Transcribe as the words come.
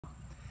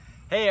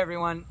Hey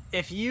everyone,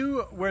 if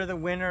you were the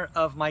winner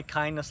of my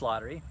kindness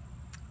lottery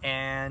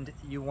and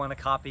you won a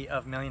copy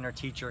of Millionaire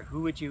Teacher,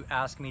 who would you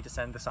ask me to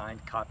send the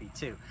signed copy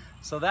to?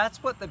 So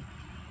that's what the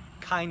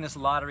kindness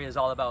lottery is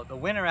all about. The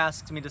winner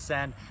asks me to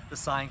send the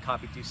signed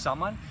copy to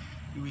someone.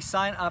 We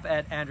sign up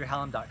at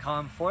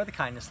andrewhallam.com for the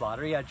kindness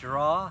lottery. I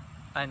draw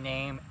a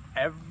name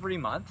every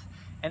month,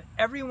 and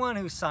everyone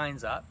who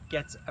signs up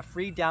gets a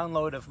free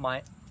download of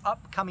my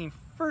upcoming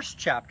first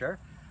chapter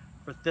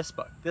for this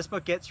book. This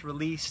book gets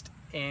released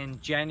in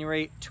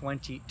January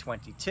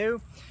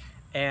 2022,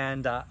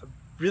 and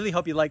really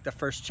hope you like the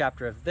first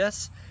chapter of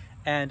this.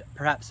 And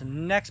perhaps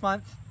next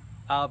month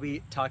I'll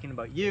be talking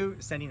about you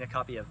sending a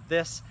copy of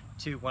this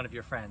to one of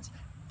your friends.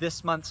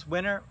 This month's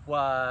winner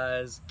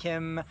was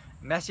Kim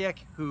Messiak,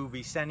 who will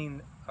be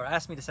sending, or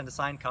asked me to send a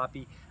signed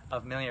copy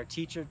of Millionaire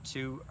Teacher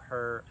to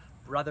her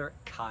brother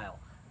Kyle.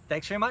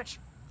 Thanks very much.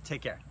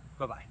 Take care.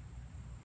 Bye-bye.